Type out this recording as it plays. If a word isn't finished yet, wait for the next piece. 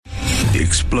the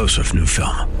explosive new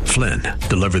film, Flynn,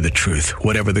 Deliver the Truth,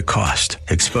 Whatever the Cost,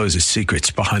 exposes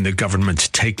secrets behind the government's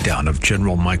takedown of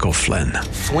General Michael Flynn.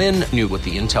 Flynn knew what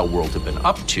the intel world had been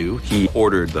up to. He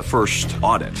ordered the first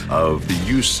audit of the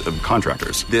use of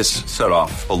contractors. This set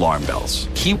off alarm bells.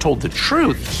 He told the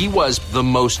truth. He was the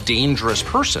most dangerous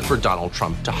person for Donald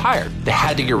Trump to hire. They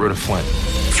had to get rid of Flynn.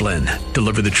 Flynn,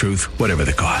 Deliver the Truth, Whatever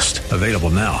the Cost. Available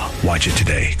now. Watch it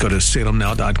today. Go to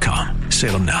salemnow.com.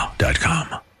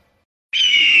 salemnow.com.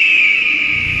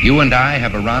 You and I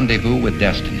have a rendezvous with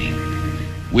destiny.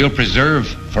 We'll preserve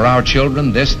for our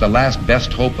children this, the last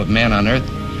best hope of man on earth,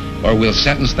 or we'll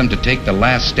sentence them to take the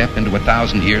last step into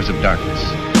 1,000 years of darkness.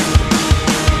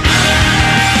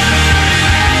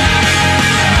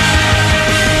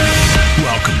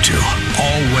 Welcome to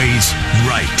Always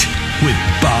Right with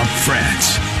Bob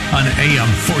France on AM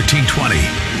 1420.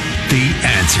 The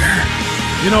Answer.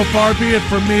 You know, far be it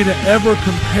from me to ever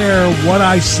compare what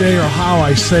I say or how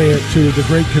I say it to the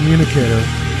great communicator,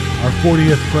 our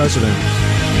 40th president.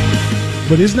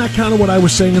 But isn't that kind of what I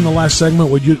was saying in the last segment,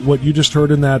 what you just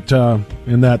heard in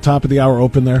that top of the hour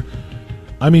open there?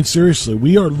 I mean, seriously,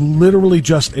 we are literally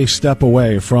just a step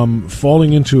away from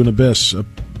falling into an abyss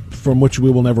from which we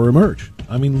will never emerge.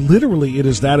 I mean, literally, it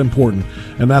is that important,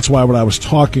 and that's why what I was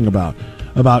talking about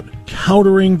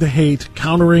countering the hate,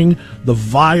 countering the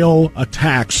vile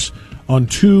attacks on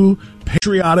two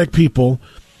patriotic people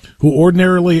who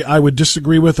ordinarily I would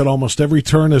disagree with at almost every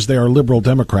turn, as they are liberal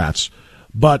Democrats,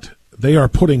 but they are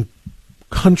putting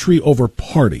country over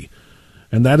party,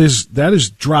 and that is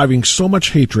driving so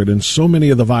much hatred and so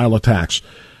many of the vile attacks.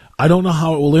 I don't know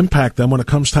how it will impact them when it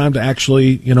comes time to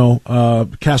actually,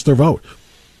 cast their vote.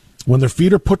 When their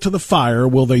feet are put to the fire,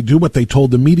 will they do what they told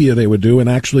the media they would do and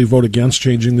actually vote against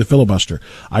changing the filibuster?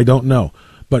 I don't know.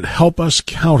 But help us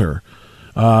counter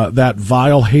that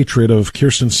vile hatred of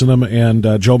Kyrsten Sinema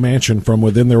and Joe Manchin from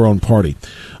within their own party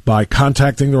by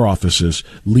contacting their offices,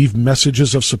 leave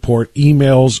messages of support,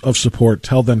 emails of support,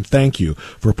 tell them thank you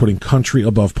for putting country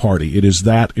above party. It is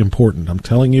that important. I'm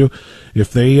telling you,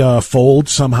 if they fold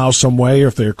somehow, some way, or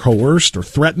if they're coerced or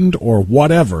threatened or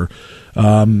whatever,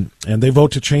 and they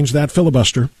vote to change that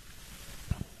filibuster,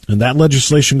 and that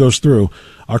legislation goes through,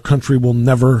 our country will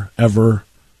never, ever,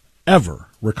 ever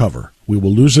recover. We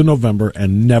will lose in November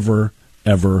and never,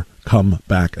 ever come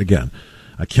back again.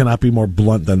 I cannot be more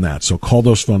blunt than that. So call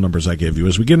those phone numbers I gave you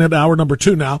as we get into hour number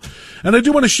 2 now. And I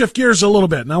do want to shift gears a little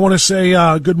bit. And I want to say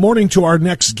good morning to our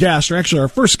next guest, or actually our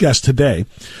first guest today.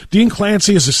 Dean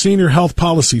Clancy is a senior health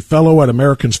policy fellow at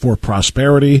Americans for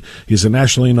Prosperity. He's a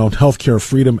nationally known healthcare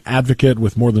freedom advocate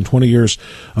with more than 20 years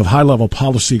of high-level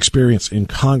policy experience in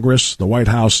Congress, the White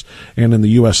House, and in the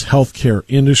U.S. healthcare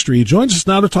industry. He joins us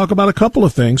now to talk about a couple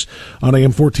of things on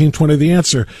AM 1420 The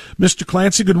Answer. Mr.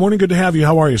 Clancy, good morning. Good to have you.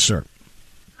 How are you, sir?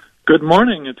 Good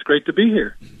morning. It's great to be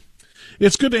here.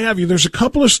 It's good to have you. There's a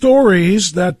couple of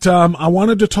stories that I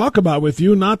wanted to talk about with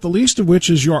you, not the least of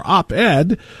which is your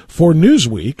op-ed for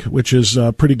Newsweek, which is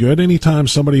pretty good. Anytime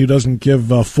somebody who doesn't give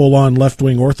full-on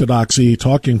left-wing orthodoxy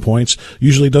talking points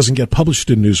usually doesn't get published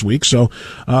in Newsweek. So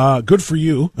good for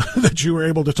you that you were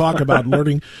able to talk about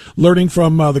learning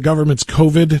from the government's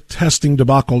COVID testing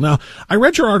debacle. Now, I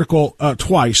read your article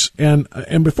twice, and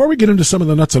before we get into some of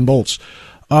the nuts and bolts,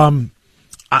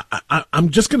 I'm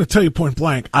just going to tell you point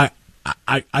blank,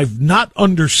 I've not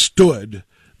understood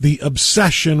the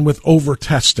obsession with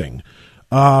over-testing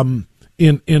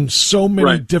in so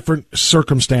many different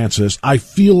circumstances. I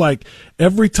feel like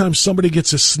every time somebody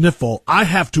gets a sniffle, I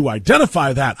have to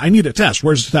identify that. I need a test.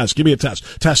 Where's the test? Give me a test.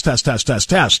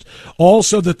 Test. All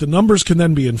so that the numbers can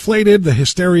then be inflated, the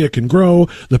hysteria can grow,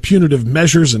 the punitive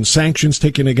measures and sanctions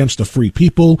taken against the free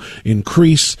people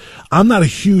increase. I'm not a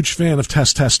huge fan of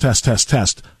test.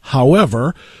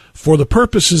 However, for the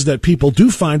purposes that people do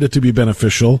find it to be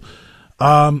beneficial,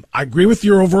 I agree with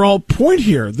your overall point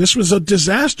here. This was a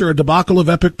disaster, a debacle of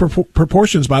epic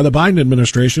proportions by the Biden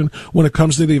administration when it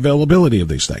comes to the availability of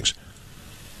these things.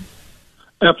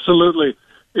 Absolutely.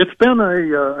 It's been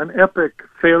an epic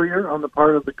failure on the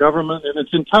part of the government, and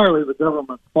it's entirely the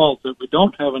government's fault that we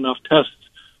don't have enough tests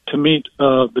to meet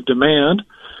the demand.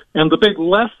 And the big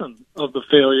lesson of the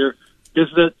failure is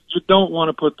that you don't want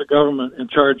to put the government in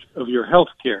charge of your health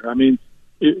care. I mean,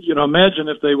 imagine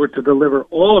if they were to deliver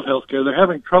all of healthcare. They're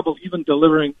having trouble even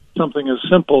delivering something as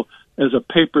simple as a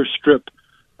paper strip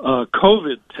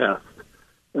COVID test.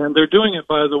 And they're doing it,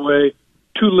 by the way,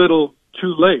 too little,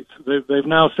 too late. They've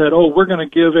now said, we're going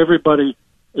to give everybody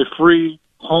a free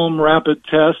home rapid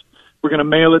test. We're going to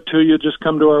mail it to you. Just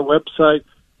come to our website.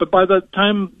 But by the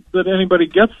time that anybody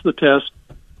gets the test,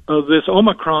 this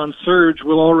Omicron surge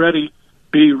will already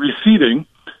be receding.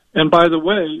 And by the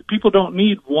way, people don't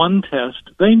need one test.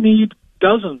 They need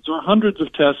dozens or hundreds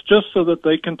of tests just so that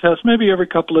they can test maybe every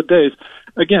couple of days.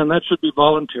 Again, that should be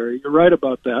voluntary. You're right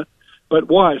about that. But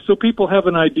why? So people have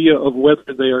an idea of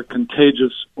whether they are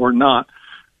contagious or not.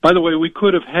 By the way, we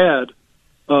could have had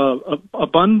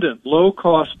abundant,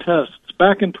 low-cost tests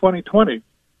back in 2020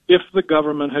 if the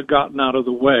government had gotten out of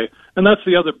the way. And that's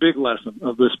the other big lesson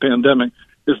of this pandemic,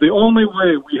 is the only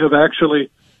way we have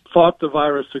actually fought the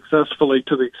virus successfully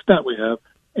to the extent we have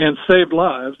and saved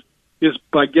lives is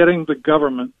by getting the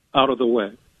government out of the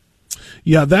way.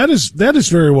 Yeah, that is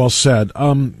very well said.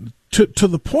 To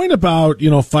the point about,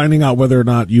 finding out whether or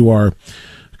not you are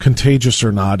contagious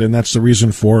or not, and that's the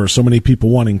reason for so many people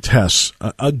wanting tests.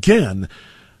 Again,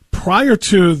 prior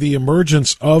to the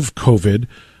emergence of COVID,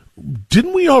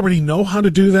 didn't we already know how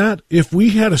to do that? If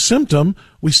we had a symptom,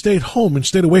 we stayed home and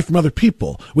stayed away from other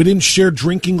people. We didn't share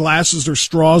drinking glasses or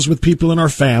straws with people in our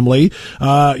family.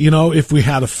 If we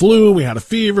had a flu, we had a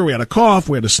fever, we had a cough,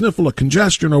 we had a sniffle, a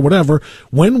congestion, or whatever,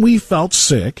 when we felt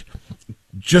sick,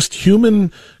 just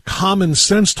human common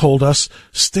sense told us,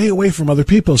 stay away from other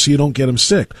people so you don't get them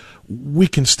sick. We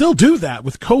can still do that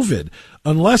with COVID,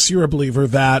 unless you're a believer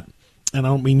that, and I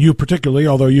don't mean you particularly,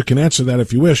 although you can answer that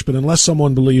if you wish, but unless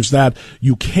someone believes that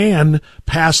you can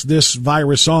pass this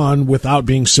virus on without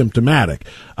being symptomatic.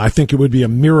 I think it would be a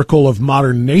miracle of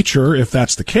modern nature if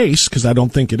that's the case, because I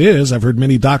don't think it is. I've heard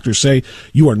many doctors say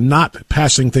you are not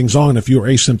passing things on if you are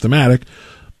asymptomatic.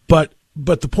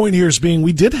 But the point here is being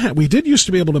we did used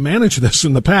to be able to manage this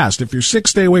in the past. If you're sick,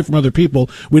 stay away from other people.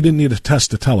 We didn't need a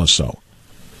test to tell us so.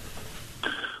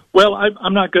 Well,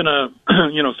 I'm not going to,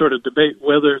 sort of debate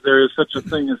whether there is such a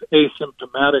thing as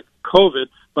asymptomatic COVID,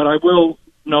 but I will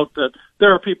note that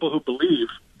there are people who believe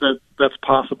that that's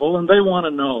possible, and they want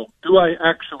to know, do I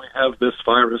actually have this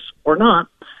virus or not?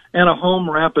 And a home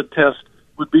rapid test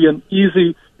would be an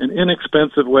easy and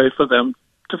inexpensive way for them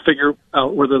to figure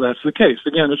out whether that's the case.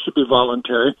 Again, it should be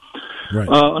voluntary. Right.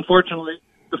 Unfortunately,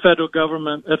 the federal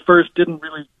government at first didn't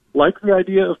really like the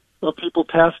idea of people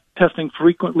testing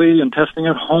frequently and testing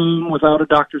at home without a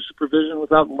doctor's supervision,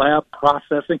 without lab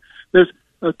processing. There's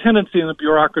a tendency in the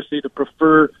bureaucracy to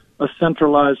prefer a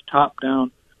centralized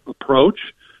top-down approach.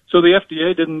 So the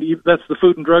FDA that's the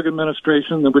Food and Drug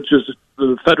Administration, which is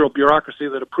the federal bureaucracy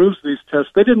that approves these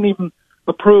tests. They didn't even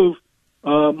approve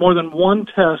more than one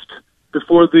test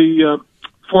before the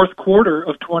fourth quarter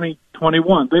of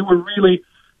 2021. They were really,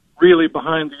 really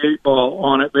behind the eight ball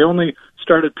on it. They only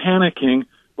started panicking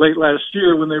late last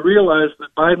year when they realized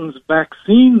that Biden's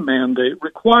vaccine mandate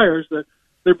requires that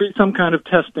there be some kind of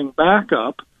testing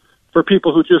backup for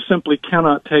people who just simply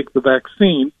cannot take the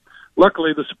vaccine.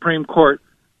 Luckily, the Supreme Court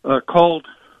called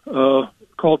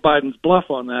Biden's bluff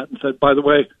on that and said, by the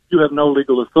way, you have no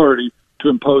legal authority to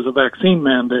impose a vaccine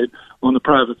mandate on the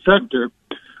private sector.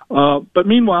 But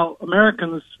meanwhile,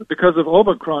 Americans, because of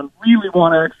Omicron, really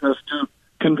want access to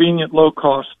convenient,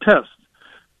 low-cost tests.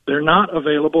 They're not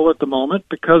available at the moment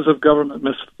because of government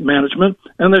mismanagement,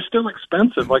 and they're still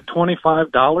expensive, like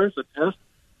 $25 a test.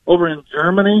 Over in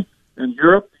Germany and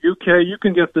Europe, UK, you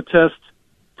can get the tests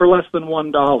for less than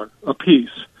 $1 a piece.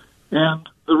 And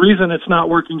the reason it's not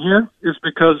working here is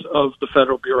because of the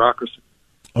federal bureaucracy.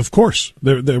 Of course.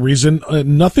 The reason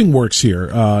nothing works here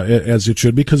as it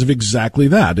should because of exactly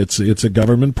that. It's a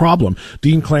government problem.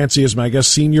 Dean Clancy is my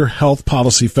guest, Senior Health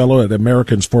Policy Fellow at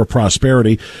Americans for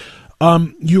Prosperity.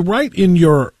 You write in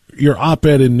your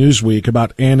op-ed in Newsweek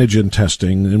about antigen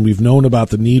testing, and we've known about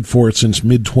the need for it since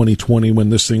mid-2020 when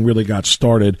this thing really got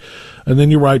started. And then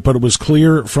you write, but it was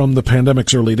clear from the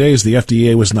pandemic's early days the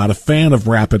FDA was not a fan of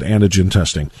rapid antigen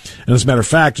testing. And as a matter of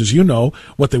fact, as you know,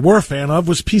 what they were a fan of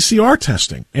was PCR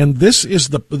testing. And this is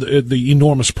the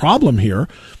enormous problem here.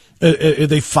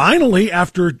 They finally,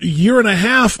 after a year and a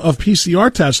half of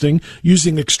PCR testing,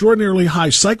 using extraordinarily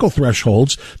high cycle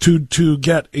thresholds to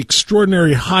get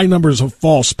extraordinary high numbers of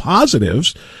false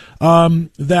positives,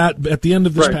 that at the end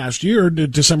of this past year,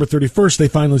 December 31st, they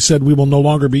finally said we will no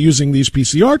longer be using these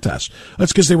PCR tests.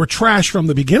 That's because they were trash from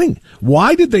the beginning.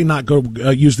 Why did they not go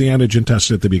use the antigen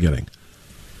test at the beginning?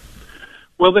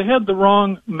 Well, they had the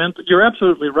wrong mental. You're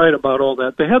absolutely right about all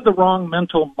that. They had the wrong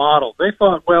mental model. They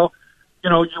thought, well, you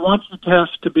want your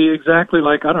test to be exactly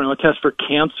like, I don't know, a test for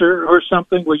cancer or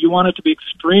something, where you want it to be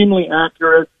extremely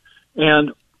accurate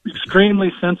and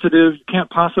extremely sensitive. You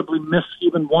can't possibly miss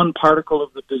even one particle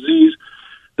of the disease.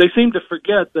 They seem to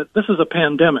forget that this is a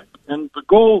pandemic, and the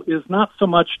goal is not so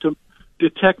much to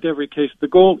detect every case. The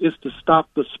goal is to stop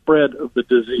the spread of the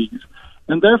disease.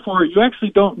 And therefore, you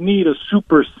actually don't need a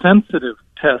super sensitive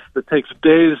test that takes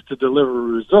days to deliver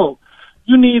a result.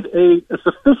 You need a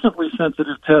sufficiently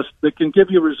sensitive test that can give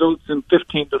you results in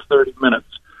 15 to 30 minutes.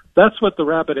 That's what the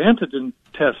rapid antigen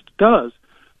test does.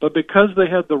 But because they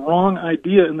had the wrong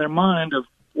idea in their mind of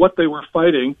what they were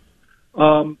fighting,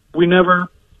 we never,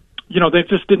 they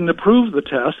just didn't approve the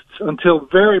tests until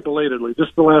very belatedly,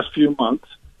 just the last few months,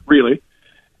 really.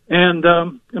 And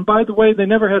by the way, they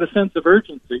never had a sense of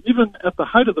urgency. Even at the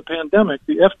height of the pandemic,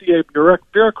 the FDA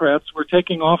bureaucrats were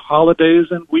taking off holidays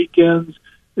and weekends.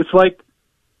 It's like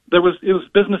it was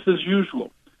business as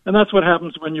usual. And that's what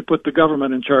happens when you put the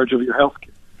government in charge of your health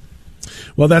care.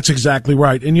 Well, that's exactly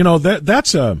right. And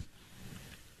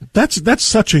that's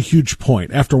such a huge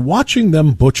point. After watching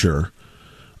them butcher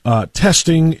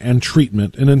testing and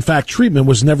treatment, and in fact, treatment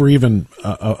was never even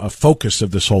a focus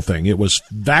of this whole thing. It was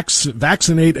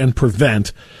vaccinate and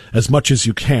prevent as much as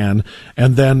you can,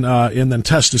 and then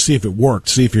test to see if it worked,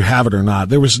 see if you have it or not.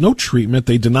 There was no treatment.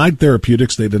 They denied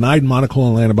therapeutics. They denied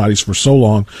monoclonal antibodies for so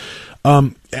long.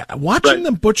 Watching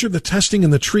them butcher the testing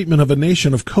and the treatment of a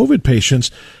nation of COVID patients,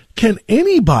 can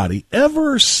anybody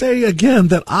ever say again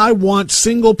that I want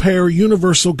single-payer,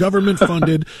 universal,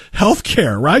 government-funded health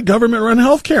care, right? Government-run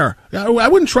health care. I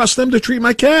wouldn't trust them to treat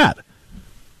my cat.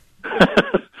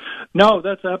 No,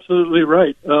 that's absolutely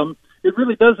right. It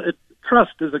really does.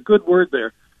 Trust is a good word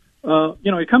there.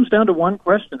 It comes down to one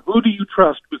question. Who do you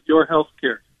trust with your health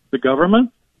care? The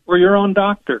government or your own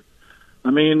doctor?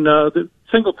 I mean, the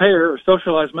single payer or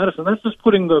socialized medicine, that's just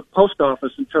putting the post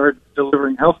office in charge of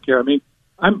delivering health care. I mean,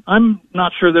 I'm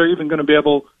not sure they're even going to be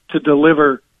able to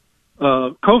deliver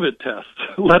COVID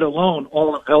tests, let alone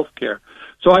all of health care.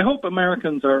 So I hope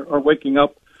Americans are waking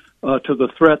up to the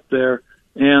threat there,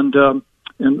 and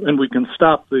we can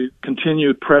stop the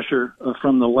continued pressure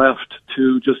from the left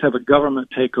to just have a government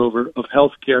takeover of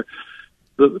health care.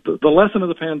 The lesson of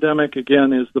the pandemic,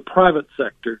 again, is the private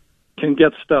sector can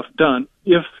get stuff done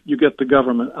if you get the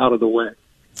government out of the way.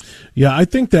 Yeah, I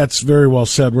think that's very well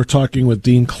said. We're talking with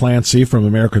Dean Clancy from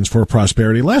Americans for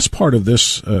Prosperity. Last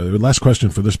question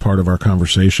for this part of our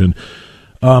conversation.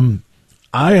 I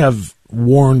have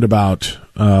warned about,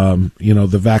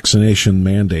 the vaccination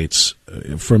mandates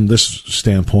from this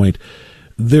standpoint.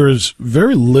 There is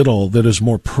very little that is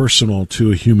more personal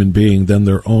to a human being than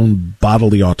their own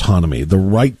bodily autonomy, the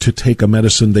right to take a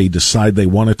medicine they decide they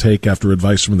want to take after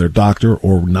advice from their doctor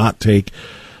or not take.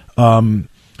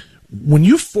 When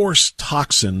you force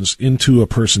toxins into a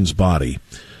person's body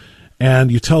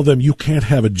and you tell them you can't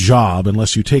have a job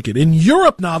unless you take it, in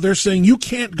Europe now they're saying you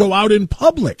can't go out in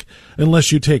public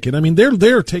unless you take it. I mean,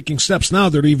 they're taking steps now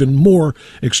that are even more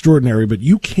extraordinary, but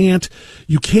you can't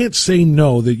say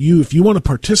no, that if you want to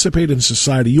participate in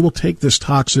society, you will take this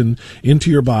toxin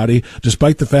into your body,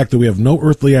 despite the fact that we have no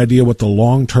earthly idea what the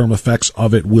long-term effects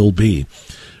of it will be.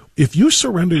 If you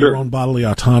surrender your own bodily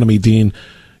autonomy, Dean,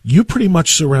 you pretty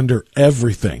much surrender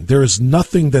everything. There is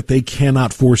nothing that they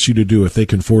cannot force you to do if they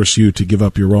can force you to give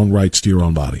up your own rights to your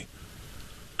own body.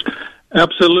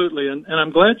 Absolutely. And I'm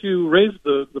glad you raised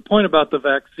the point about the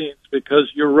vaccines,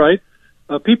 because you're right.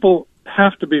 People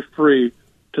have to be free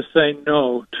to say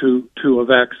no to a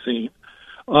vaccine.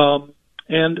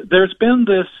 And there's been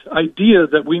this idea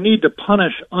that we need to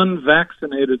punish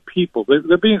unvaccinated people.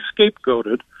 They're being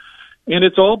scapegoated. And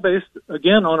it's all based,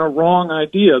 again, on a wrong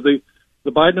idea. The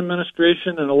Biden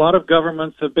administration and a lot of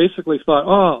governments have basically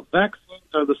thought, vaccines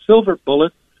are the silver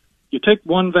bullet. You take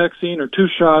one vaccine or two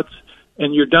shots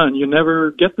and you're done. You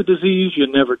never get the disease.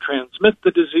 You never transmit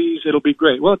the disease. It'll be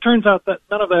great. Well, it turns out that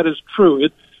none of that is true.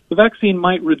 The vaccine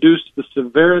might reduce the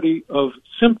severity of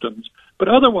symptoms, but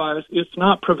otherwise it's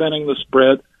not preventing the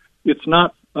spread. It's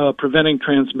not preventing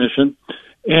transmission.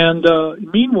 And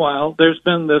meanwhile, there's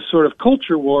been this sort of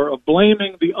culture war of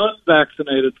blaming the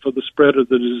unvaccinated for the spread of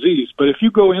the disease. But if you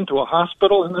go into a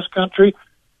hospital in this country,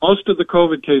 most of the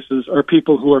COVID cases are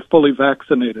people who are fully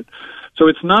vaccinated. So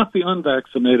it's not the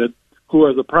unvaccinated who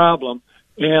are the problem.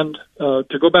 And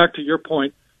to go back to your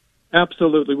point,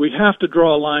 absolutely, we have to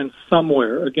draw a line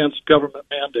somewhere against government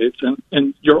mandates,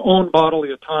 and your own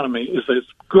bodily autonomy is as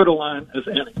good a line as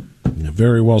any.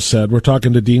 Very well said. We're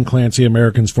talking to Dean Clancy,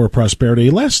 Americans for Prosperity.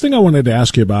 Last thing I wanted to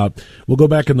ask you about, we'll go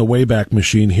back in the Wayback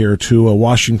Machine here to a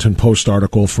Washington Post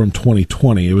article from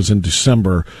 2020. It was in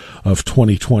December of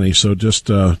 2020, so just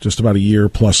about a year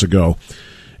plus ago.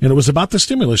 And it was about the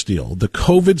stimulus deal, the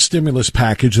COVID stimulus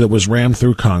package that was rammed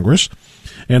through Congress.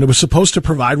 And it was supposed to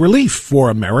provide relief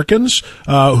for Americans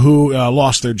who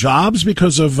lost their jobs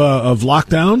because of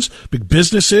lockdowns, big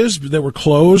businesses that were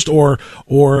closed or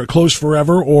closed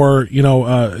forever, or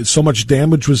so much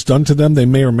damage was done to them they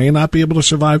may or may not be able to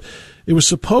survive. It was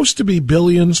supposed to be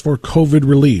billions for COVID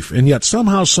relief, and yet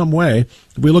somehow, some way,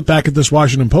 if we look back at this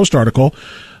Washington Post article,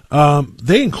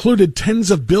 they included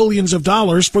tens of billions of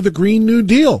dollars for the Green New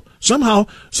Deal. Somehow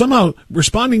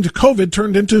responding to COVID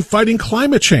turned into fighting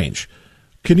climate change.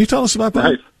 Can you tell us about that?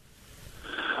 Right.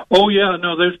 Oh, yeah.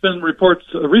 No, there's been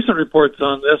recent reports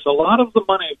on this. A lot of the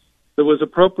money that was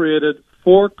appropriated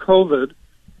for COVID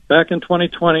back in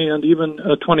 2020 and even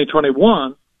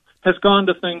 2021 has gone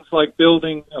to things like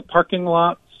building parking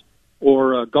lots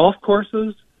or golf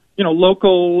courses,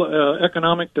 local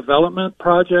economic development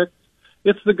projects.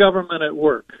 It's the government at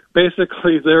work.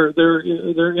 Basically,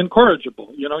 they're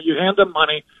incorrigible. You hand them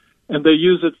money, and they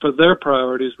use it for their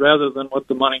priorities rather than what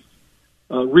the money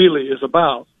really is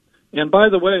about. And by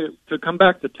the way, to come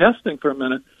back to testing for a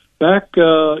minute, back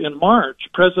in March,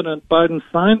 President Biden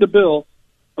signed a bill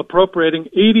appropriating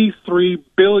 $83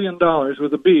 billion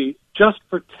with a B just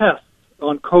for tests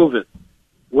on COVID.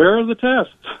 Where are the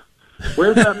tests?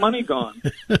 Where's that money gone?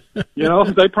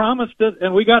 They promised it,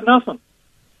 and we got nothing.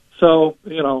 So,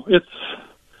 it's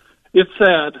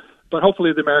sad, but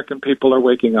hopefully the American people are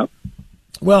waking up.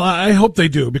 Well, I hope they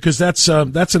do, because that's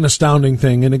an astounding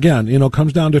thing. And again, it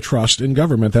comes down to trust in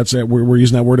government. That's it. We're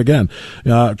using that word again.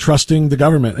 Trusting the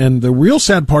government. And the real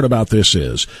sad part about this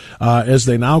is, as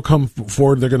they now come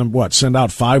forward, they're going to, send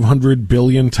out 500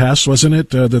 billion tests, wasn't it?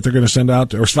 That they're going to send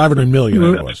out, or 500 million, I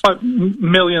think it was. 5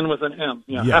 million with an M.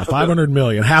 Yeah, 500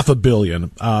 million, half a billion,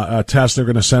 tests they're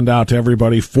going to send out to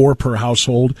everybody, 4 per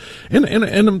household. And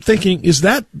I'm thinking, is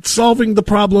that solving the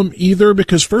problem either?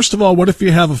 Because first of all, what if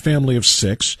you have a family of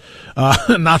 6?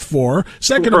 Not 4.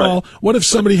 Second of all, what if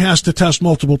somebody has to test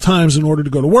multiple times in order to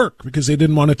go to work because they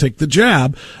didn't want to take the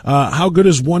jab? How good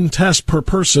is one test per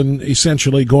person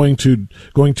essentially going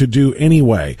to do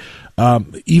anyway?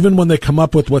 Even when they come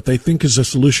up with what they think is a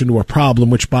solution to a problem,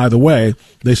 which, by the way,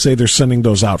 they say they're sending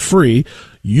those out free.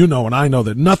 And I know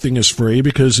that nothing is free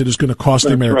because it is going to cost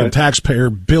the American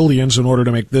taxpayer billions in order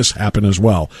to make this happen as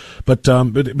well. But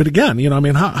again,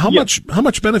 how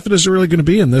much benefit is there really going to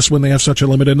be in this when they have such a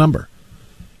limited number?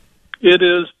 It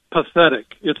is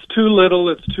pathetic. It's too little.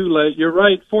 It's too late. You're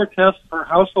right. 4 tests per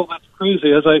household. That's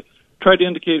crazy. As I tried to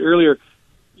indicate earlier,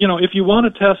 if you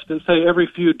want to test, say, every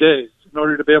few days in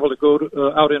order to be able to go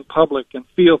out in public and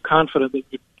feel confident that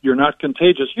you're not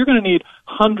contagious, you're going to need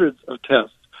hundreds of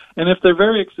tests. And if they're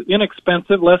very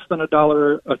inexpensive, less than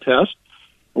 $1 a test,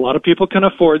 a lot of people can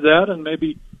afford that, and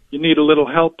maybe you need a little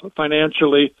help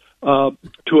financially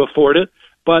to afford it.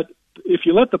 But if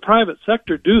you let the private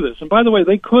sector do this, and by the way,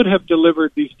 they could have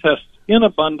delivered these tests in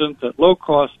abundance at low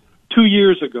cost 2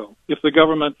 years ago if the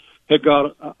government had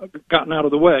gotten out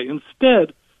of the way.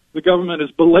 Instead, the government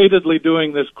is belatedly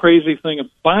doing this crazy thing of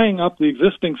buying up the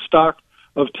existing stock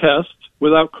of tests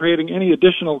without creating any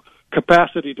additional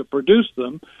capacity to produce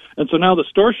them. And so now the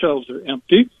store shelves are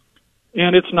empty,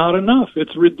 and it's not enough.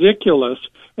 It's ridiculous.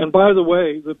 And by the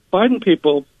way, the Biden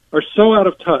people are so out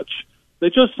of touch. They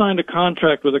just signed a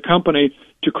contract with a company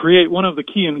to create one of the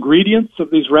key ingredients of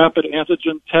these rapid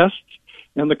antigen tests.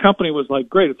 And the company was like,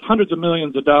 great, it's hundreds of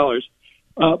millions of dollars.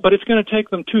 But it's going to take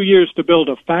them 2 years to build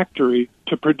a factory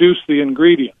to produce the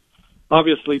ingredient.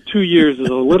 Obviously, 2 years is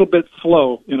a little bit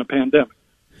slow in a pandemic.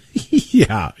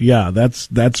 Yeah,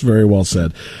 that's very well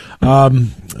said.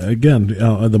 Again,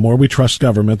 the more we trust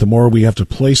government, the more we have to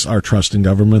place our trust in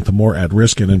government, the more at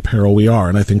risk and in peril we are.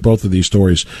 And I think both of these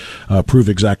stories prove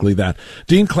exactly that.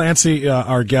 Dean Clancy,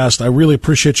 our guest, I really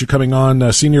appreciate you coming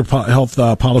on, Senior Health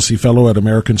Policy Fellow at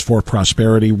Americans for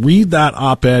Prosperity. Read that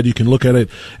op-ed. You can look at it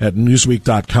at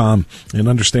Newsweek.com and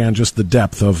understand just the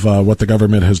depth of what the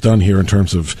government has done here in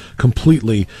terms of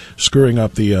completely screwing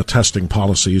up the testing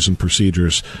policies and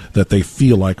procedures that they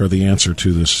feel like are the answer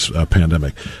to this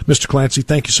pandemic. Mr. Clancy,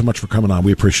 thank you so much for coming on.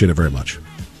 We appreciate it very much.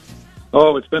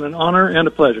 Oh, it's been an honor and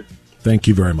a pleasure. Thank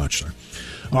you very much, sir.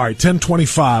 All right,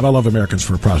 1025. I love Americans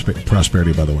for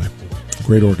Prosperity, by the way.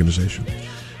 Great organization.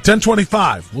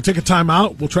 1025. We'll take a time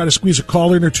out. We'll try to squeeze a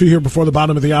call in or two here before the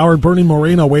bottom of the hour. Bernie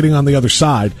Moreno waiting on the other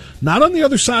side. Not on the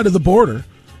other side of the border,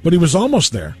 but he was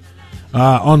almost there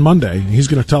on Monday. He's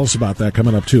going to tell us about that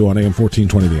coming up, too, on AM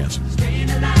 1420 The Answer.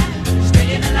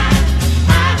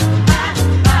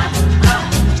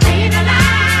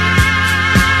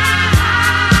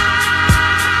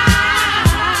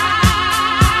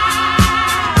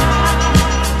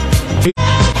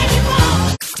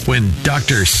 When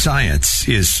Dr. Science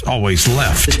is always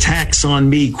left. Attacks on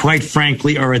me, quite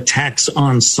frankly, are attacks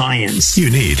on science. You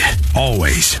need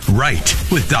Always Right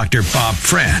with Dr. Bob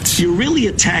Frantz. You're really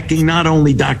attacking not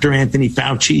only Dr. Anthony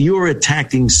Fauci, you're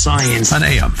attacking science. On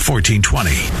AM 1420,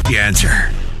 The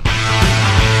Answer.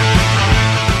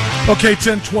 Okay,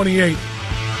 1028.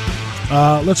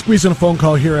 Let's squeeze in a phone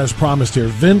call here as promised here.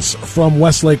 Vince from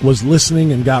Westlake was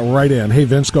listening and got right in. Hey,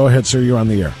 Vince, go ahead, sir. You're on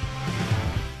the air.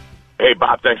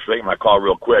 Bob, thanks for taking my call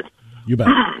real quick. You bet.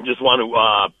 Just want to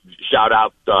shout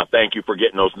out, thank you for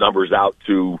getting those numbers out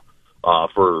to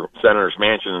for Senators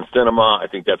Manchin and Sinema. I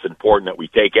think that's important that we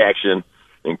take action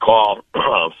and call.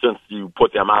 Since you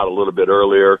put them out a little bit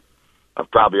earlier,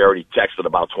 I've probably already texted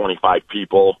about 25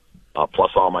 people, plus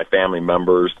all my family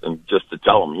members, and just to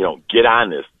tell them, get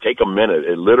on this. Take a minute.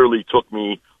 It literally took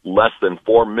me less than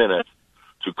 4 minutes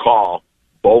to call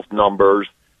both numbers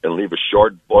and leave a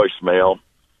short voicemail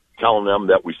telling them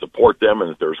that we support them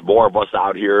and that there's more of us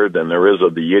out here than there is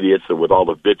of the idiots and with all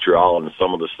the vitriol and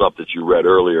some of the stuff that you read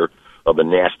earlier of the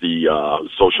nasty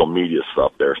social media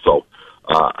stuff there. So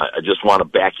I just want to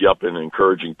back you up in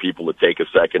encouraging people to take a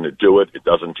second to do it. It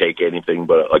doesn't take anything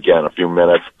but, again, a few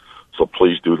minutes. So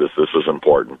please do this. This is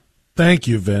important. Thank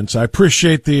you, Vince. I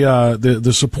appreciate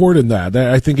the support in that.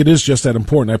 I think it is just that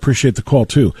important. I appreciate the call,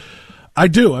 too. I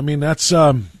do. I mean, that's...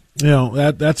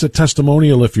 that's a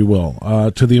testimonial, if you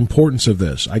will, to the importance of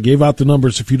this. I gave out the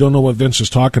numbers. If you don't know what Vince is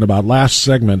talking about, last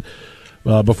segment,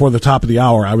 before the top of the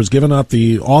hour, I was giving out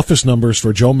the office numbers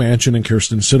for Joe Manchin and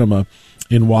Kyrsten Sinema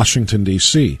in Washington,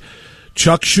 D.C.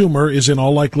 Chuck Schumer is in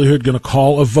all likelihood going to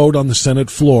call a vote on the Senate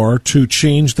floor to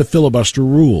change the filibuster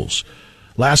rules.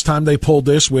 Last time they pulled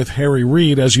this with Harry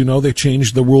Reid, as you know, they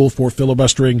changed the rule for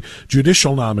filibustering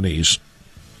judicial nominees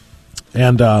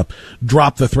and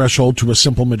drop the threshold to a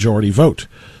simple majority vote,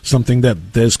 something that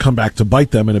has come back to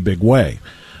bite them in a big way.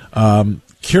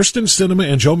 Kyrsten Sinema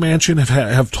and Joe Manchin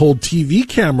have told TV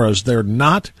cameras they're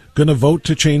not going to vote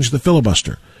to change the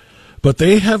filibuster. But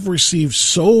they have received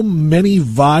so many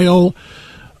vile,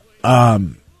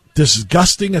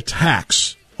 disgusting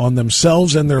attacks on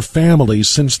themselves and their families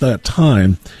since that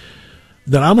time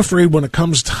that I'm afraid when it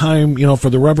comes time, for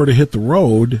the rubber to hit the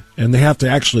road and they have to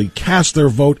actually cast their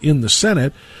vote in the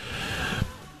Senate,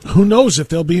 who knows if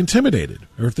they'll be intimidated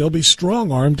or if they'll be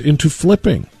strong-armed into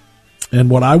flipping. And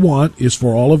what I want is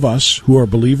for all of us who are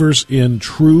believers in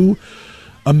true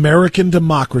American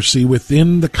democracy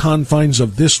within the confines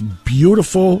of this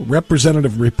beautiful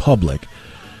representative republic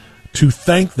to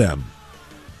thank them,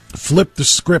 flip the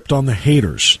script on the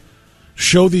haters,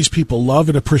 show these people love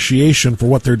and appreciation for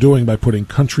what they're doing by putting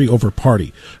country over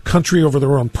party, country over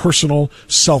their own personal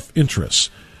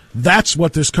self-interests. That's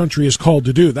what this country is called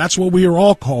to do. That's what we are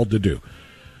all called to do.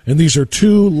 And these are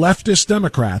two leftist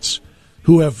Democrats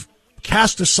who have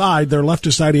cast aside their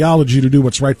leftist ideology to do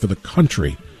what's right for the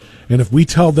country. And if we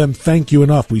tell them thank you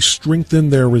enough, we strengthen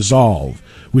their resolve,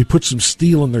 we put some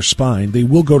steel in their spine, they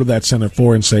will go to that Senate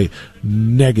floor and say,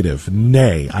 negative,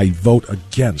 nay, I vote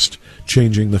against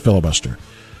changing the filibuster.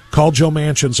 Call Joe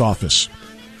Manchin's office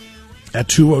at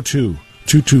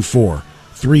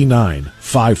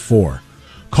 202-224-3954.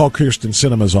 Call Kyrsten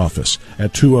Sinema's office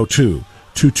at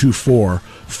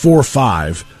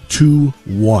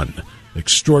 202-224-4521.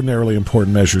 Extraordinarily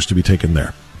important measures to be taken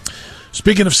there.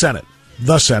 Speaking of Senate,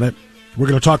 the Senate, we're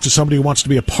going to talk to somebody who wants to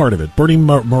be a part of it. Bernie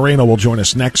Moreno will join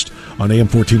us next on AM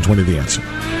 1420 The Answer.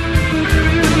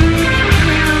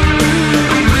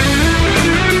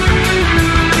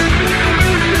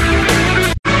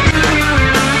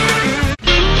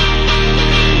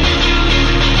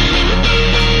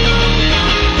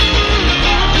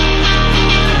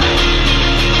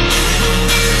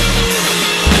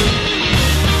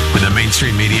 When the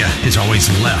mainstream media is always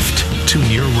left, tune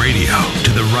your radio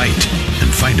to the right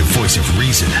and find a voice of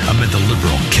reason amid the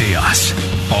liberal chaos.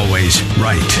 Always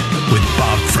right with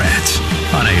Bob Frantz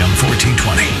on AM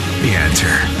 1420. The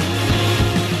Answer.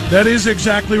 That is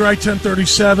exactly right,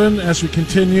 1037. As we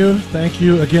continue, thank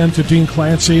you again to Dean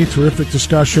Clancy. Terrific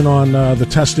discussion on the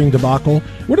testing debacle.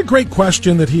 What a great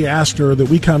question that he asked her that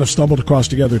we kind of stumbled across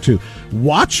together, too.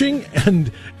 Watching and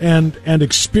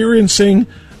experiencing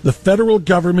the federal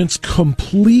government's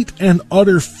complete and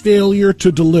utter failure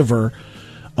to deliver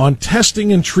on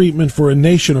testing and treatment for a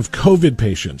nation of COVID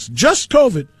patients. Just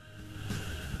COVID.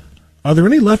 Are there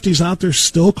any lefties out there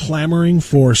still clamoring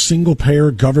for single-payer,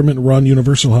 government-run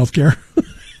universal health care?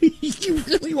 You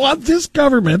really want this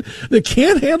government that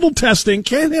can't handle testing,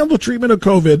 can't handle treatment of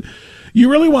COVID? You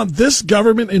really want this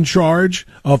government in charge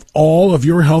of all of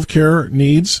your health care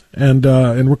needs and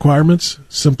requirements?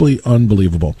 Simply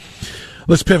unbelievable.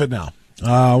 Let's pivot now.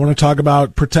 I want to talk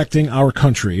about protecting our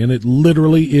country, and it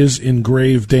literally is in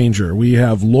grave danger. We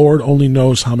have Lord only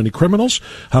knows how many criminals,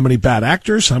 how many bad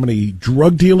actors, how many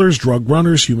drug dealers, drug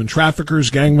runners, human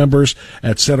traffickers, gang members,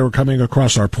 etc., coming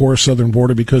across our poor southern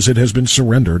border because it has been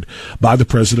surrendered by the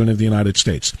President of the United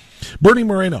States. Bernie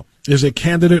Moreno is a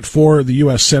candidate for the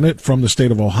U.S. Senate from the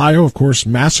state of Ohio. Of course,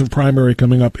 massive primary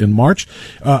coming up in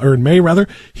May rather.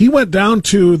 He went down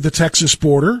to the Texas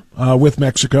border with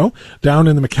Mexico, down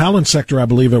in the McAllen sector, I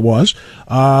believe it was,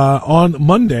 on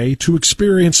Monday to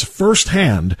experience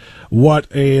firsthand what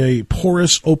a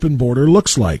porous open border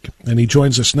looks like. And he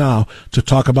joins us now to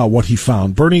talk about what he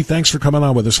found. Bernie, thanks for coming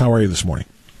on with us. How are you this morning?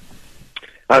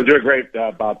 I'm doing great,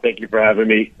 Bob. Thank you for having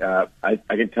me. I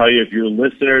can tell you, if your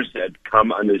listeners had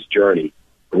come on this journey,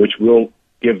 which we'll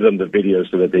give them the video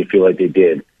so that they feel like they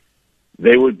did,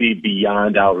 they would be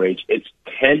beyond outraged. It's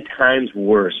 10 times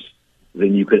worse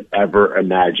than you could ever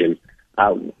imagine.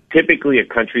 Typically, a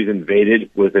country is invaded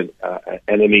with an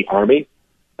enemy army.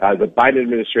 The Biden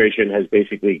administration has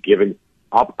basically given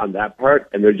up on that part,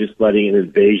 and they're just letting an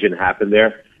invasion happen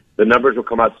there. The numbers will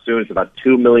come out soon. It's about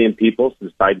 2 million people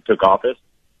since Biden took office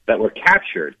that were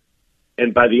captured.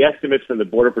 And by the estimates from the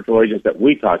Border Patrol agents that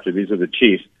we talked to, these are the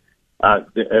chiefs,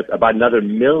 about another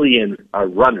million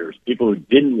runners, people who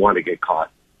didn't want to get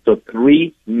caught. So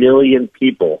 3 million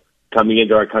people coming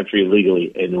into our country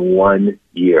illegally in 1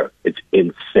 year. It's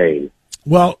insane.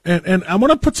 Well, and I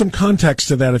want to put some context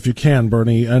to that if you can,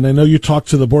 Bernie. And I know you talked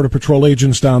to the Border Patrol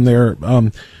agents down there.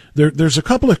 There's a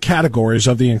couple of categories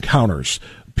of the encounters.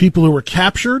 People who were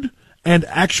captured and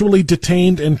actually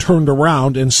detained and turned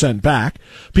around and sent back.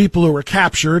 People who were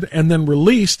captured and then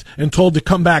released and told to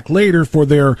come back later for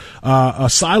their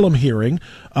asylum hearing,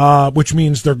 which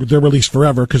means they're released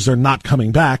forever because they're not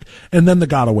coming back. And then the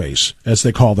gotaways, as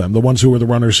they call them, the ones who were the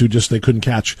runners who just they couldn't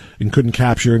catch and couldn't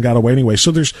capture and got away anyway.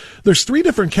 So there's 3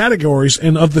 different categories,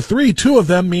 and of the 3, 2 of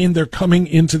them mean they're coming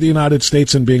into the United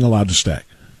States and being allowed to stay.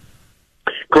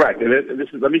 Correct.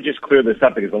 And let me just clear this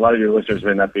up because a lot of your listeners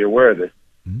may not be aware of this.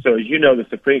 So as you know, the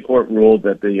Supreme Court ruled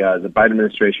that the Biden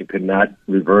administration could not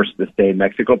reverse the stay in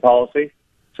Mexico policy.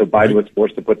 So Biden was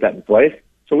forced to put that in place.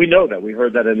 So we know that. We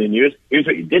heard that in the news. Here's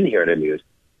what you didn't hear in the news,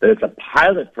 that it's a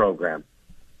pilot program.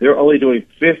 They're only doing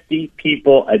 50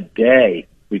 people a day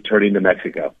returning to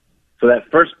Mexico. So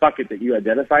that first bucket that you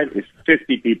identified is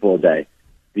 50 people a day.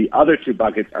 The other 2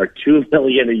 buckets are 2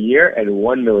 million a year and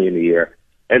 1 million a year.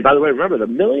 And by the way, remember, the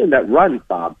million that run,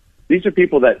 Bob, these are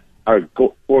people that are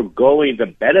foregoing the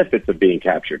benefits of being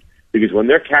captured. Because when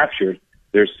they're captured,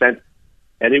 they're sent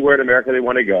anywhere in America they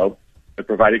want to go. They're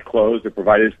provided clothes. They're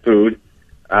provided food.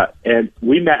 And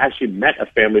we actually met a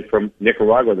family from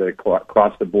Nicaragua that had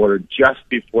crossed the border just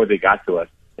before they got to us.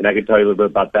 And I can tell you a little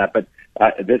bit about that. But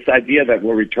this idea that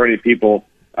we're returning people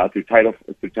through Title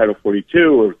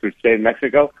 42 or through stay in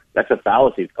Mexico, that's a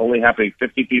fallacy. It's only happening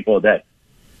 50 people a day.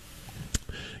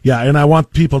 Yeah, and I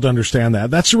want people to understand that.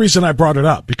 That's the reason I brought it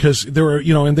up, because there are,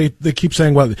 and they keep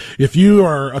saying, well, if you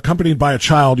are accompanied by a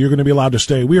child, you're going to be allowed to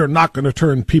stay. We are not going to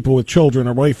turn people with children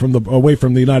away from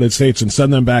the United States and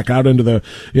send them back out into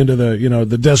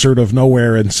the desert of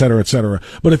nowhere, et cetera, et cetera.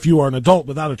 But if you are an adult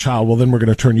without a child, well, then we're going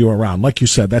to turn you around. Like you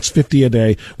said, that's 50 a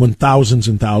day when thousands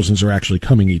and thousands are actually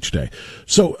coming each day.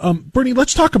 So, Bernie,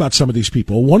 let's talk about some of these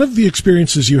people. One of the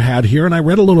experiences you had here, and I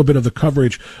read a little bit of the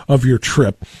coverage of your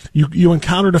trip, you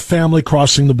encountered a family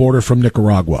crossing the border from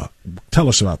Nicaragua. Tell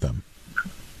us about them.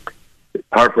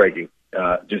 Heartbreaking.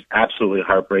 Just absolutely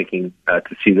heartbreaking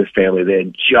to see this family. They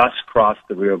had just crossed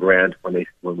the Rio Grande when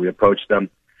we approached them,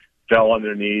 fell on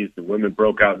their knees. The women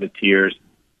broke out into tears.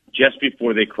 Just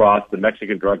before they crossed, the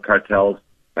Mexican drug cartels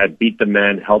had beat the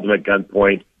men, held them at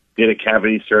gunpoint, did a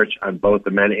cavity search on both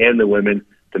the men and the women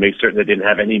to make certain they didn't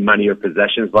have any money or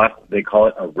possessions left. They call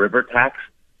it a river tax.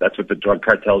 That's what the drug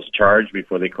cartels charge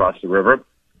before they cross the river.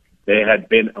 They had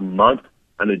been a month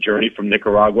on a journey from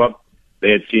Nicaragua.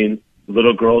 They had seen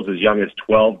little girls as young as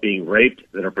 12 being raped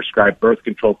that are prescribed birth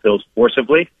control pills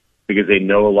forcibly because they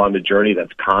know along the journey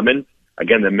that's common.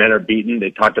 Again, the men are beaten. They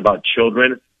talked about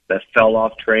children that fell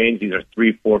off trains. These are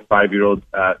 3, 4, 5-year-old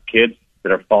kids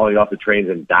that are falling off the trains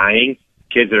and dying,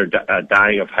 kids that are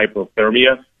dying of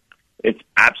hypothermia. It's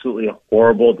absolutely a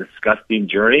horrible, disgusting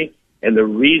journey. And the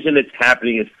reason it's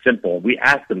happening is simple. We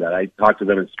asked them that. I talked to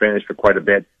them in Spanish for quite a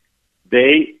bit.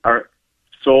 They are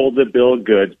sold the bill of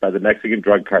goods by the Mexican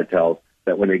drug cartels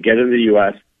that when they get into the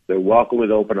U.S., they're welcome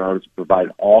with open arms to provide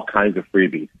all kinds of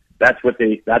freebies. That's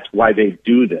why they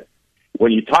do this.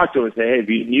 When you talk to them and say, hey, if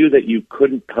you knew that you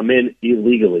couldn't come in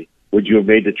illegally, would you have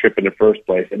made the trip in the first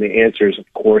place? And the answer is, of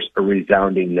course, a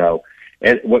resounding no.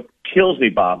 And what kills me,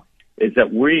 Bob, is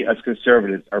that we as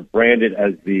conservatives are branded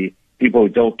as the people who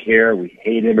don't care, we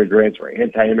hate immigrants, we're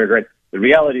anti-immigrant. The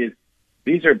reality is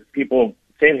these are people,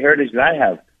 same heritage that I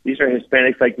have. These are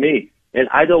Hispanics like me. And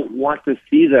I don't want to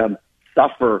see them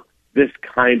suffer this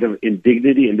kind of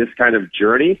indignity and this kind of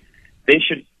journey. They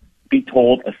should be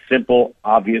told a simple,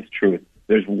 obvious truth.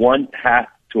 There's one path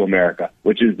to America,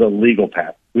 which is the legal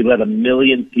path. We let 1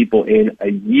 million people in a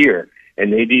year,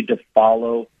 and they need to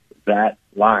follow that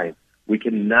line. We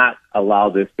cannot allow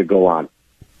this to go on.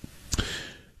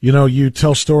 You know, you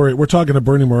tell story. We're talking to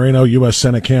Bernie Moreno, U.S.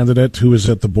 Senate candidate, who is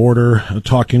at the border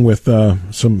talking with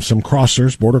some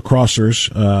crossers, border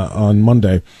crossers, on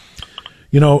Monday.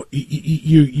 You know,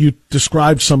 you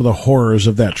described some of the horrors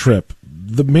of that trip.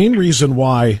 The main reason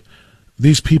why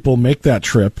these people make that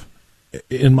trip,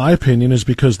 in my opinion, is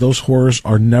because those horrors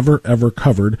are never, ever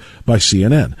covered by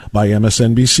CNN, by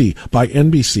MSNBC, by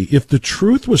NBC. If the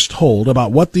truth was told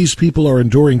about what these people are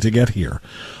enduring to get here,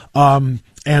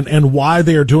 and why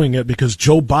they are doing it, because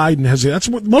Joe Biden that's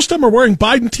what most of them are wearing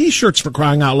Biden T-shirts, for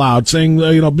crying out loud, saying,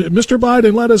 Mr.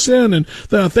 Biden, let us in, and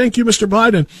thank you, Mr.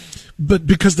 Biden. But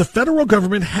because the federal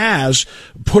government has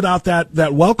put out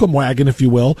that welcome wagon, if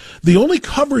you will, the only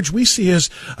coverage we see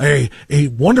is a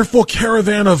wonderful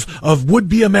caravan of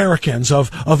would-be Americans,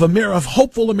 of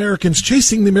hopeful Americans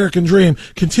chasing the American dream,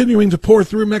 continuing to pour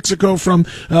through Mexico from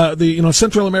the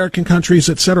Central American countries,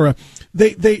 etc.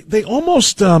 They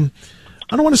almost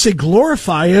I don't want to say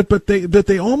glorify it, but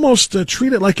they almost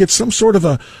treat it like it's some sort of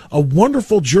a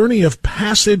wonderful journey of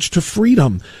passage to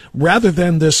freedom, rather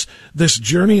than this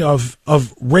journey of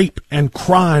rape and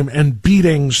crime and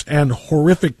beatings and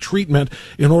horrific treatment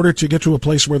in order to get to a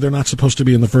place where they're not supposed to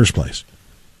be in the first place.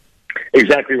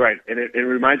 Exactly right. And it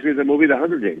reminds me of the movie The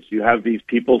Hunger Games. You have these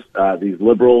people, these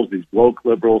liberals, these woke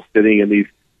liberals, sitting in these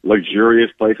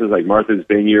luxurious places like Martha's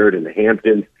Vineyard and the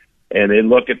Hamptons, and they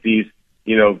look at these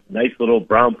nice little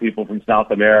brown people from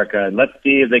South America, and let's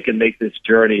see if they can make this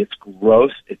journey. It's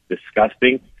gross. It's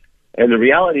disgusting. And the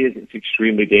reality is it's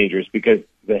extremely dangerous, because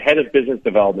the head of business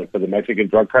development for the Mexican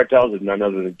drug cartels is none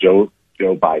other than Joe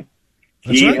Biden.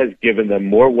 He has given them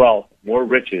more wealth, more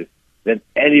riches than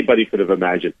anybody could have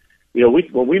imagined.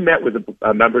 When we met with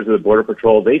the members of the Border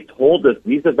Patrol, they told us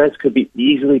these events could be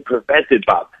easily prevented,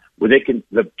 Bob.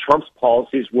 Trump's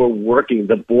policies were working.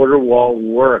 The border wall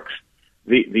works.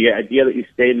 The idea that you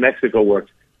stay in Mexico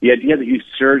works. The idea that you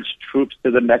surge troops to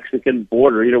the Mexican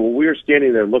border. When we were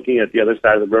standing there looking at the other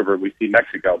side of the river, we see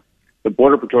Mexico. The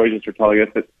Border Patrol agents were telling us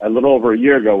that a little over a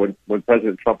year ago, when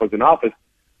President Trump was in office,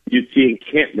 you'd see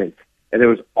encampments, and it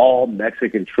was all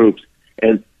Mexican troops,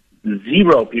 and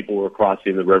 0 people were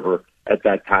crossing the river at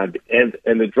that time.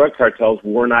 And the drug cartels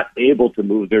were not able to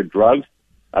move their drugs.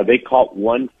 They caught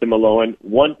one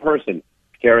person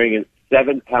carrying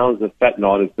 7 pounds of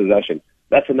fentanyl in his possession.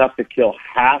 That's enough to kill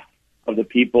half of the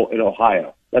people in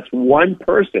Ohio. That's one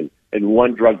person in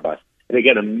one drug bust. And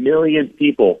again, 1 million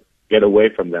people get away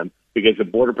from them because the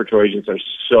Border Patrol agents are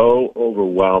so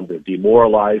overwhelmed. They're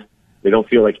demoralized. They don't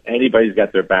feel like anybody's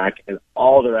got their back. And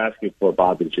all they're asking for,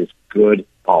 Bob, is just good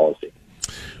policy.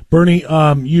 Bernie,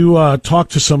 you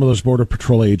talked to some of those Border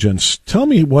Patrol agents. Tell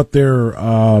me what their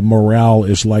morale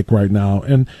is like right now.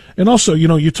 And also,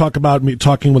 you talk about me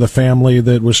talking with a family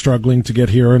that was struggling to get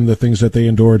here and the things that they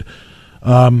endured.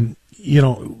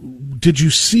 Did you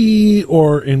see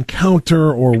or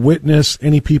encounter or witness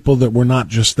any people that were not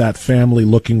just that family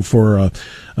looking for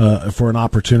an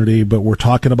opportunity, but we're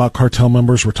talking about cartel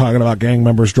members, we're talking about gang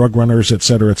members, drug runners, et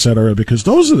cetera, because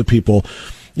those are the people.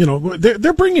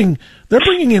 They're bringing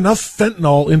enough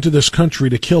fentanyl into this country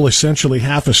to kill essentially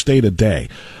half a state a day.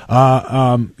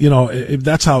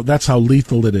 That's how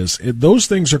lethal it is. Those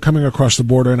things are coming across the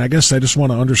border, and I guess I just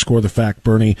want to underscore the fact,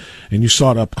 Bernie, and you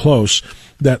saw it up close,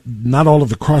 that not all of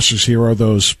the crossers here are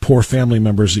those poor family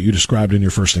members that you described in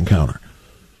your first encounter.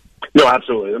 No,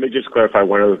 absolutely. Let me just clarify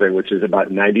one other thing, which is about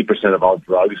 90% of all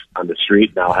drugs on the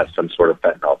street now have some sort of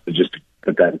fentanyl. So just to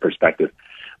put that in perspective.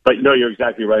 But no, you're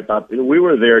exactly right, Bob. We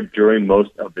were there during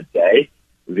most of the day.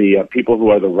 The people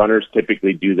who are the runners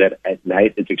typically do that at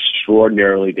night. It's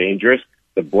extraordinarily dangerous.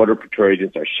 The Border Patrol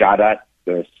agents are shot at,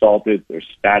 they're assaulted, they're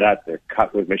spat at, they're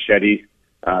cut with machetes.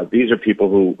 These are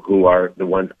people who are the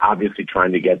ones obviously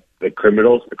trying to get the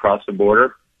criminals across the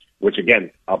border, which again,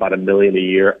 about 1 million a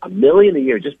year. 1 million a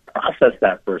year, just process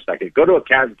that for a second. Go to a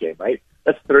Cavs game, right?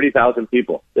 That's 30,000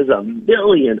 people. There's 1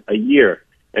 million a year.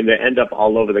 And they end up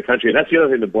all over the country. And that's the other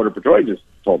thing the Border Patrol agents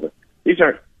told us.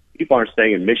 People aren't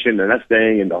staying in Mission. They're not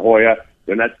staying in La Jolla.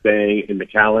 They're not staying in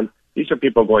McAllen. These are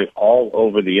people going all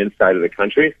over the inside of the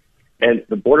country. And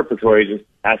the Border Patrol agents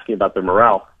asking about their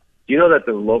morale. Do you know that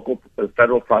the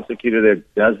federal prosecutor there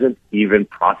doesn't even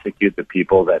prosecute the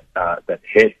people that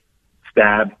hit,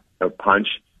 stab, or punch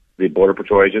the Border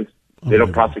Patrol agents? They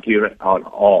don't prosecute it at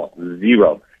all.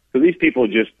 0. So these people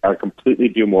just are completely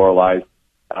demoralized.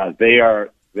 They are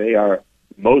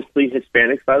mostly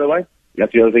Hispanics, by the way.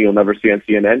 That's the other thing you'll never see on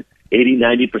CNN.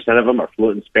 80-90% of them are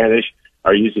fluent in Spanish,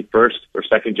 are usually first or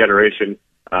second generation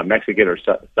Mexican or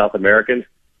South Americans,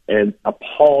 and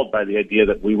appalled by the idea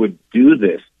that we would do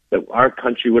this, that our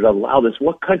country would allow this.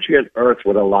 What country on earth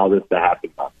would allow this to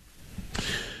happen, Bob?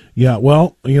 Yeah,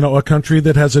 well, a country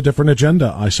that has a different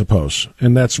agenda, I suppose.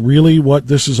 And that's really what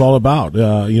this is all about.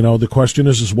 The question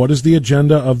is what is the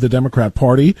agenda of the Democrat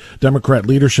Party, Democrat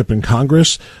leadership in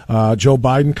Congress, Joe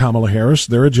Biden, Kamala Harris?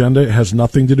 Their agenda has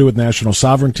nothing to do with national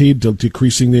sovereignty,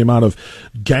 decreasing the amount of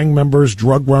gang members,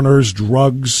 drug runners,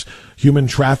 drugs, human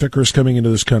traffickers coming into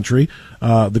this country.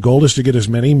 The goal is to get as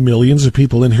many millions of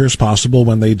people in here as possible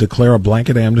when they declare a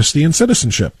blanket amnesty and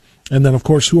citizenship. And then, of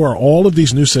course, who are all of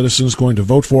these new citizens going to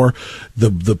vote for?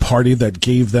 The party that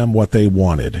gave them what they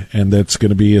wanted, and that's going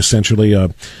to be essentially a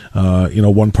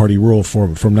one party rule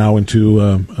from now into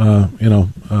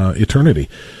eternity.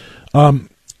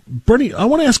 Bernie, I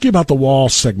want to ask you about the wall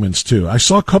segments too. I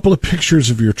saw a couple of pictures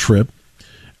of your trip,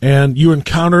 and you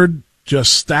encountered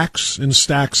just stacks and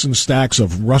stacks and stacks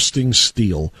of rusting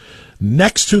steel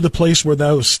next to the place where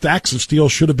those stacks of steel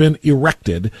should have been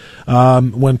erected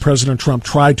when President Trump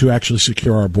tried to actually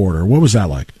secure our border. What was that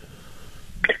like?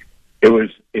 It was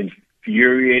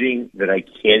infuriating that I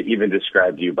can't even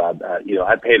describe to you, Bob.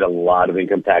 I paid a lot of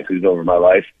income taxes over my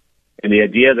life, and the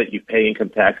idea that you pay income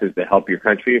taxes to help your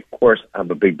country, of course, I'm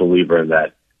a big believer in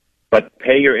that. But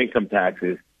pay your income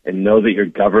taxes and know that your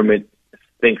government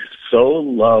thinks so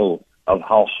low of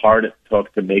how hard it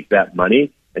took to make that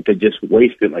money and to just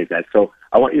waste it like that. So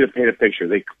I want you to paint a picture.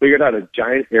 They cleared out a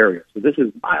giant area. So this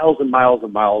is miles and miles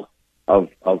and miles of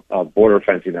border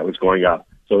fencing that was going up.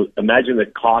 So imagine the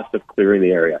cost of clearing the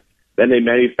area. Then they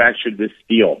manufactured this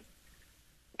steel.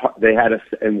 They had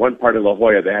in one part of La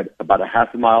Jolla, they had about a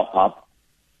half a mile up,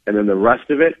 and then the rest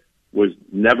of it was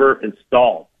never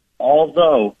installed.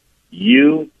 Although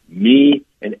you, me,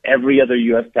 and every other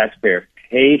U.S. taxpayer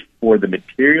paid for the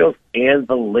materials and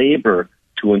the labor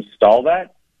to install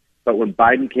that. But when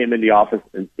Biden came in the office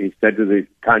and he said to the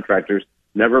contractors,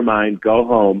 never mind, go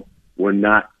home, we're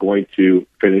not going to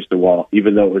finish the wall,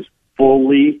 even though it was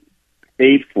fully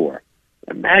paid for.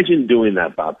 Imagine doing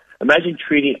that, Bob. Imagine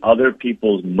treating other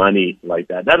people's money like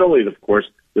that. Not only, of course,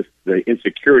 the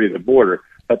insecurity of the border,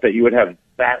 but that you would have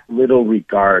that little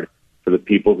regard for the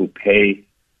people who pay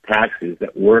taxes,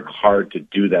 that work hard to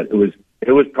do that.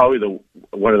 It was probably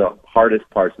one of the hardest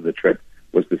parts of the trip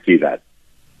was to see that.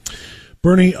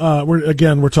 Bernie,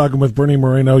 we're talking with Bernie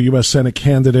Moreno, U.S. Senate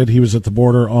candidate. He was at the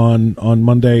border on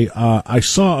Monday. I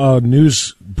saw a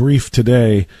news brief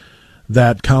today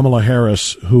that Kamala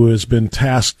Harris, who has been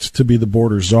tasked to be the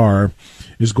border czar,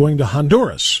 is going to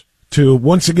Honduras to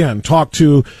once again talk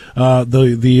to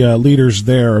the leaders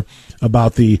there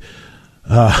about the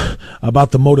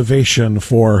motivation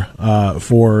for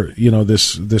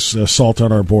this assault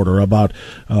on our border, about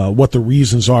what the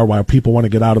reasons are why people want to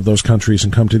get out of those countries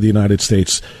and come to the United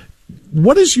States.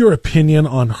 What is your opinion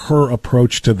on her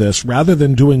approach to this, rather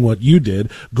than doing what you did,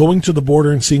 going to the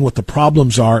border and seeing what the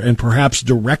problems are and perhaps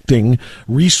directing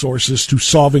resources to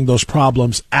solving those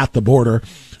problems at the border?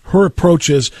 Her approach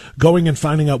is going and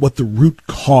finding out what the root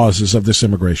causes of this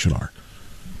immigration are.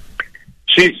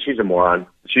 She's a moron.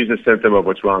 She's a symptom of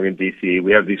what's wrong in D.C.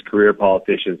 We have these career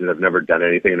politicians that have never done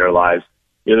anything in their lives.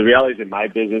 The reality is, in my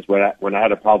business, when I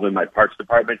had a problem in my parts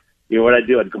department, what I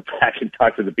do, I'd go back and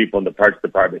talk to the people in the parts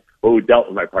department who dealt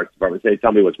with my parts department, say,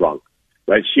 tell me what's wrong.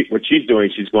 Right? What she's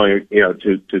doing, she's going,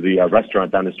 to the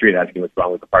restaurant down the street asking what's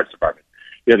wrong with the parts department.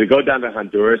 To go down to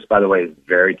Honduras, by the way, is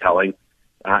very telling.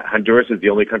 Honduras is the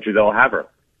only country that will have her.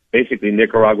 Basically,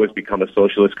 Nicaragua has become a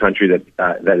socialist country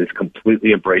that has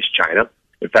completely embraced China.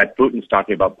 In fact, Putin's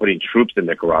talking about putting troops in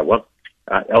Nicaragua.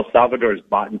 El Salvador is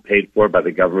bought and paid for by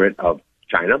the government of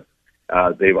China.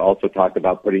 They've also talked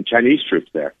about putting Chinese troops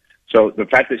there. So the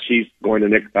fact that she's going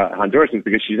to Honduras is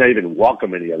because she's not even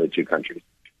welcome in the other two countries.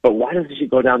 But why doesn't she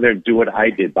go down there and do what I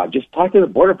did, Bob? Just talk to the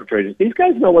border patrollers. These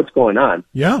guys know what's going on.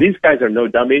 Yeah. These guys are no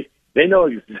dummies. They know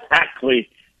exactly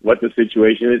what the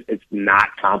situation is. It's not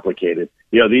complicated.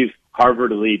 These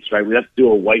Harvard elites, right? We have to do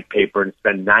a white paper and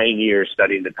spend 9 years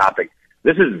studying the topic.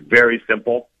 This is very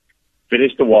simple.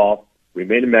 Finish the wall.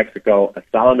 Remain in Mexico.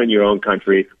 Asylum in your own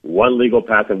country. One legal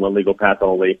path and one legal path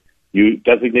only. You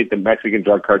designate the Mexican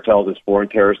drug cartels as foreign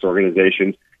terrorist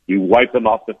organizations. You wipe them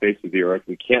off the face of the earth.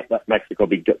 We can't let Mexico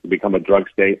become a drug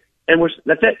state. And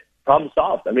that's it. Problem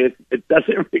solved. I mean, it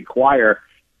doesn't require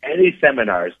any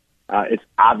seminars. It's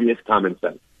obvious common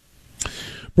sense.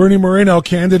 Bernie Moreno,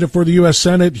 candidate for the U.S.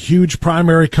 Senate, huge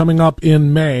primary coming up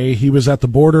in May. He was at the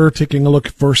border taking a look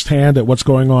firsthand at what's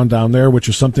going on down there, which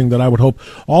is something that I would hope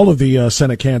all of the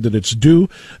Senate candidates do,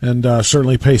 and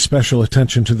certainly pay special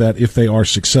attention to that if they are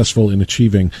successful in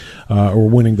achieving or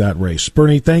winning that race.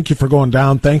 Bernie, thank you for going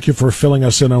down. Thank you for filling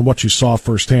us in on what you saw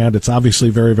firsthand. It's obviously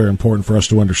very, very important for us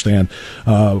to understand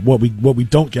what we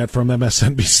don't get from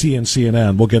MSNBC and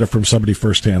CNN. We'll get it from somebody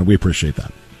firsthand. We appreciate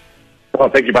that. Well,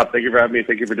 thank you, Bob. Thank you for having me.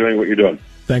 Thank you for doing what you're doing.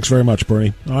 Thanks very much,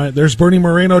 Bernie. All right, there's Bernie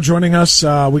Moreno joining us.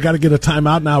 We got to get a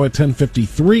timeout now at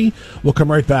 10:53. We'll come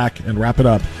right back and wrap it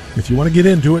up. If you want to get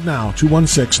in, do it now.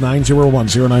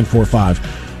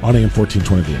 216-901-0945 on AM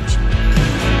 1420 The Answer.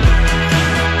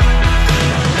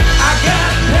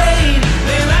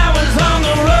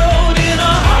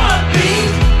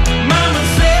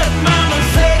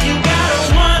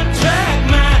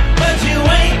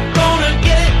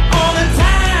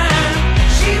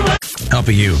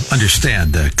 Helping you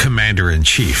understand the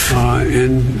commander-in-chief.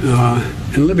 In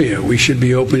Libya, we should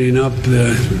be opening up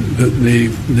the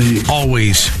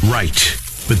Always right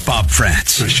with Bob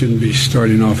France. I shouldn't be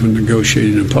starting off and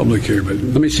negotiating in public here, but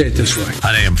let me say it this way.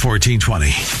 On AM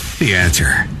 1420, The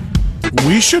Answer.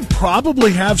 We should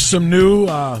probably have some new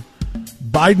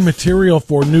Biden material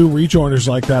for new rejoiners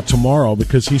like that tomorrow,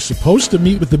 because he's supposed to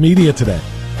meet with the media today.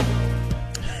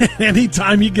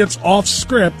 Anytime he gets off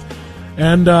script,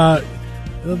 and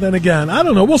then again, I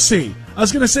don't know. We'll see. I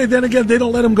was going to say, then again, they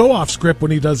don't let him go off script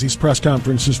when he does these press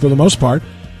conferences for the most part.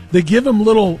 They give him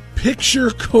little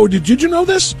picture-coded. Did you know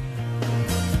this?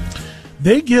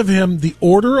 They give him the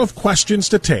order of questions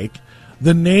to take,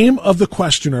 the name of the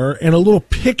questioner, and a little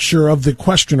picture of the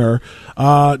questioner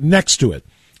next to it,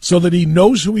 so that he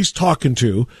knows who he's talking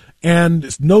to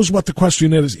and knows what the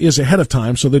question is ahead of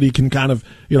time, so that he can kind of,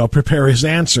 prepare his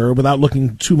answer without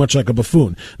looking too much like a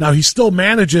buffoon. Now, he still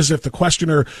manages, if the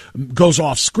questioner goes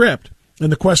off script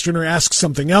and the questioner asks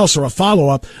something else or a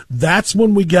follow-up, that's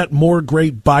when we get more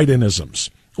great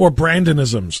Bidenisms, or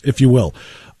Brandonisms, if you will.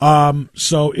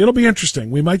 So it'll be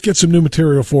interesting. We might get some new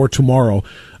material for tomorrow,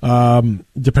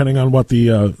 depending on what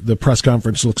the press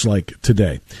conference looks like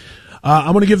today.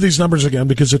 I'm going to give these numbers again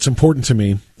because it's important to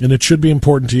me, and it should be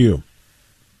important to you.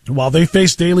 While they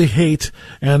face daily hate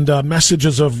and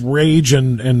messages of rage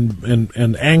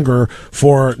and anger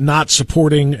for not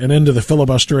supporting an end to the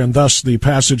filibuster and thus the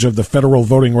passage of the Federal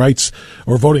Voting Rights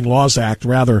or Voting Laws Act,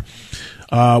 rather,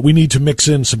 we need to mix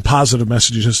in some positive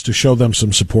messages to show them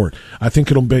some support. I think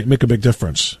it'll make a big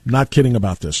difference. Not kidding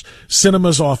about this.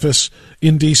 Sinema's office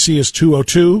in D.C. is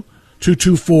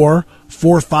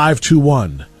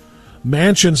 202-224-4521.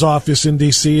 Manchin's office in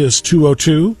D.C. is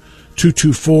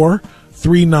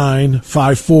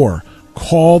 202-224-3954.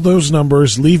 Call those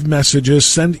numbers, leave messages,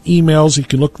 send emails, you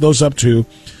can look those up too,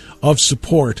 of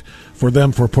support for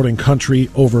them for putting country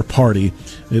over party.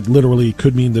 It literally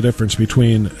could mean the difference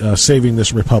between saving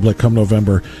this republic come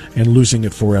November and losing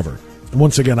it forever. And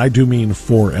once again, I do mean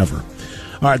forever.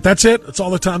 All right, that's it. That's all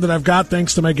the time that I've got.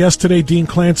 Thanks to my guest today, Dean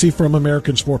Clancy from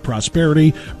Americans for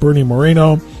Prosperity, Bernie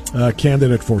Moreno,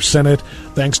 candidate for Senate.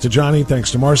 Thanks to Johnny, thanks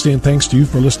to Marcy, and thanks to you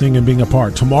for listening and being a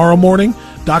part. Tomorrow morning,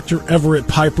 Dr. Everett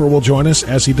Piper will join us,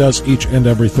 as he does each and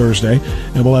every Thursday,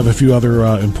 and we'll have a few other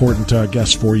important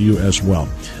guests for you as well.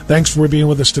 Thanks for being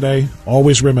with us today.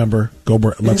 Always remember,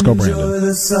 let's go,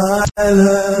 Brandon.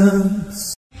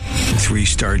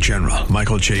 3-star General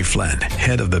Michael J. Flynn,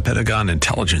 head of the Pentagon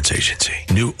Intelligence Agency,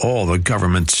 knew all the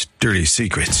government's dirty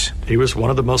secrets. He was one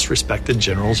of the most respected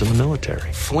generals in the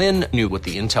military. Flynn knew what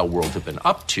the intel world had been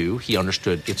up to. He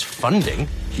understood its funding.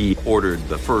 He ordered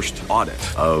the first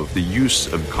audit of the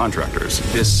use of contractors.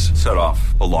 This set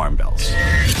off alarm bells.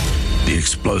 The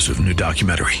explosive new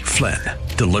documentary, Flynn,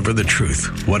 Deliver the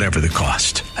Truth, Whatever the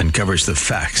Cost, uncovers the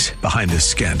facts behind this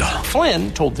scandal.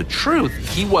 Flynn told the truth.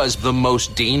 He was the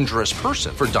most dangerous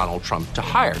person for Donald Trump to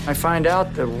hire. I find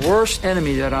out the worst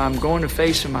enemy that I'm going to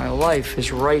face in my life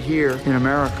is right here in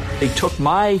America. They took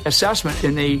my assessment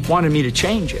and they wanted me to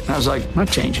change it. And I was like, I'm not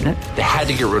changing it. They had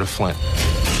to get rid of Flynn.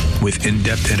 With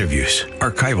in-depth interviews,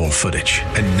 archival footage,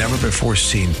 and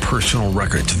never-before-seen personal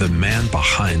records of the man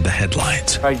behind the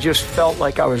headlines. I just felt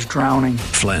like I was drowning.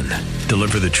 Flynn,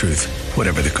 Deliver the Truth,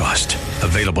 Whatever the Cost.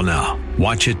 Available now.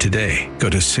 Watch it today.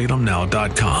 Go to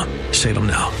salemnow.com.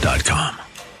 salemnow.com.